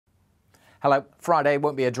Hello. Friday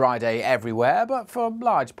won't be a dry day everywhere, but for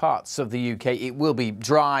large parts of the UK it will be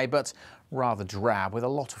dry but rather drab with a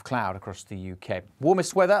lot of cloud across the UK.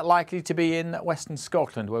 Warmest weather likely to be in western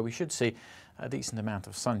Scotland, where we should see a decent amount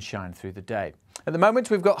of sunshine through the day. At the moment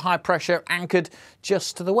we've got high pressure anchored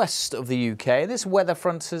just to the west of the UK. This weather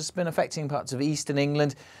front has been affecting parts of eastern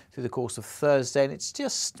England through the course of Thursday, and it's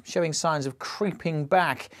just showing signs of creeping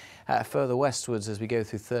back further westwards as we go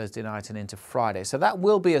through Thursday night and into Friday. So that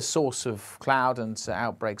will be a source of cloud and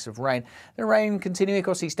outbreaks of rain. The rain continuing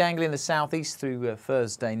across East Anglia in the southeast through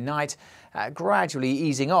Thursday night, gradually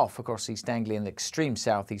easing off across East Anglia in the extreme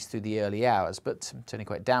southeast through the early hours, but turning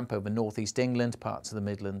quite damp over northeast England, parts of the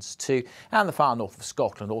Midlands too, and the far north of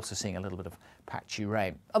Scotland also seeing a little bit of patchy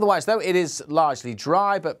rain. Otherwise though, it is largely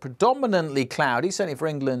dry but predominantly cloudy, certainly for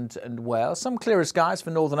England and Wales. Some clearer skies for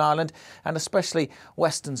Northern Ireland and especially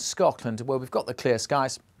western Scotland, where we've got the clear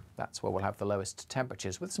skies. That's where we'll have the lowest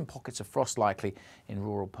temperatures, with some pockets of frost likely in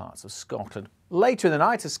rural parts of Scotland. Later in the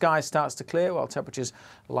night, as sky starts to clear, while temperatures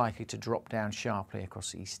likely to drop down sharply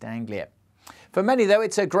across East Anglia. For many, though,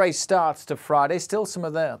 it's a grey start to Friday. Still some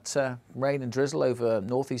of that rain and drizzle over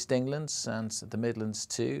northeast England and the Midlands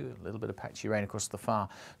too. A little bit of patchy rain across the far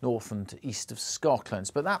north and east of Scotland.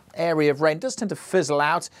 But that area of rain does tend to fizzle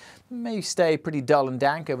out. May stay pretty dull and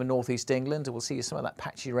dank over northeast England. We'll see some of that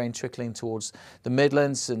patchy rain trickling towards the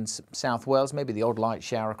Midlands and South Wales. Maybe the odd light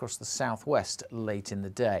shower across the southwest late in the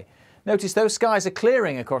day. Notice those skies are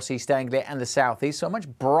clearing across East Anglia and the southeast, so a much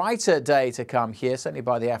brighter day to come here. Certainly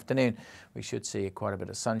by the afternoon we should see quite a bit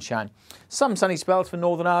of sunshine. Some sunny spells for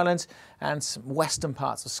Northern Ireland and some western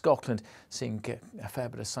parts of Scotland seeing a fair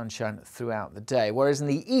bit of sunshine throughout the day. Whereas in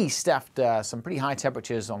the east, after some pretty high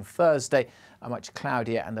temperatures on Thursday, a much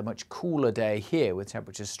cloudier and a much cooler day here, with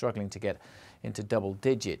temperatures struggling to get into double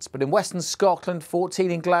digits. But in western Scotland,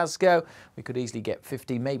 14 in Glasgow, we could easily get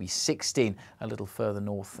 15, maybe 16 a little further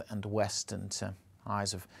north and west, and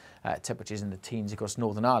highs of temperatures in the teens across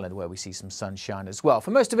Northern Ireland, where we see some sunshine as well.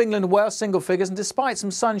 For most of England and Wales, single figures, and despite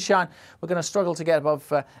some sunshine, we're going to struggle to get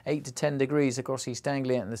above 8 to 10 degrees across East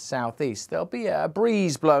Anglia and the southeast. There'll be a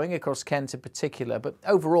breeze blowing across Kent in particular, but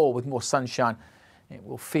overall with more sunshine it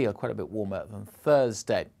will feel quite a bit warmer than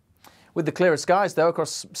Thursday. With the clearer skies, though,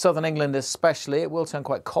 across southern England especially, it will turn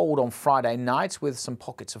quite cold on Friday night with some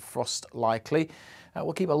pockets of frost likely.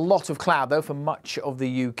 We'll keep a lot of cloud, though, for much of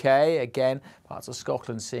the UK. Again, parts of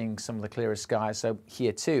Scotland seeing some of the clearer skies, so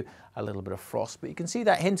here too a little bit of frost. But you can see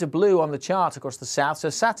that hint of blue on the chart across the south. So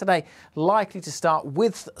Saturday likely to start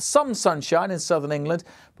with some sunshine in southern England,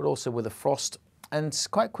 but also with a frost. And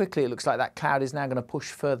quite quickly it looks like that cloud is now going to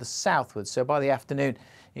push further southwards. So by the afternoon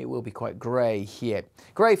it will be quite grey here.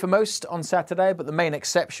 Grey for most on Saturday, but the main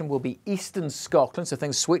exception will be eastern Scotland. So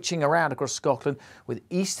things switching around across Scotland, with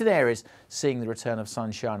eastern areas seeing the return of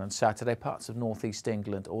sunshine on Saturday. Parts of northeast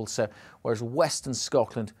England also, whereas western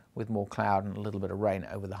Scotland with more cloud and a little bit of rain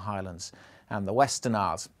over the Highlands and the Western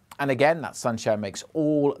Isles. And again, that sunshine makes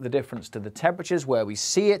all the difference to the temperatures where we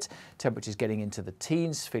see it. Temperatures getting into the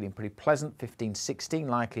teens, feeling pretty pleasant, 15, 16,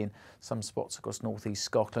 likely in some spots across northeast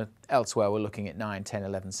Scotland. Elsewhere, we're looking at 9, 10,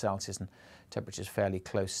 11 Celsius and temperatures fairly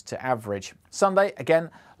close to average. Sunday,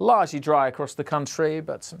 again, largely dry across the country,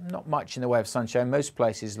 but not much in the way of sunshine. Most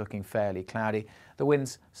places looking fairly cloudy. The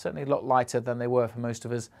winds certainly a lot lighter than they were for most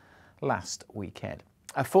of us last weekend.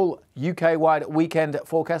 A full UK-wide weekend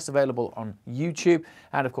forecast available on YouTube,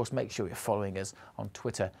 and of course make sure you're following us on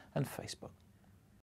Twitter and Facebook.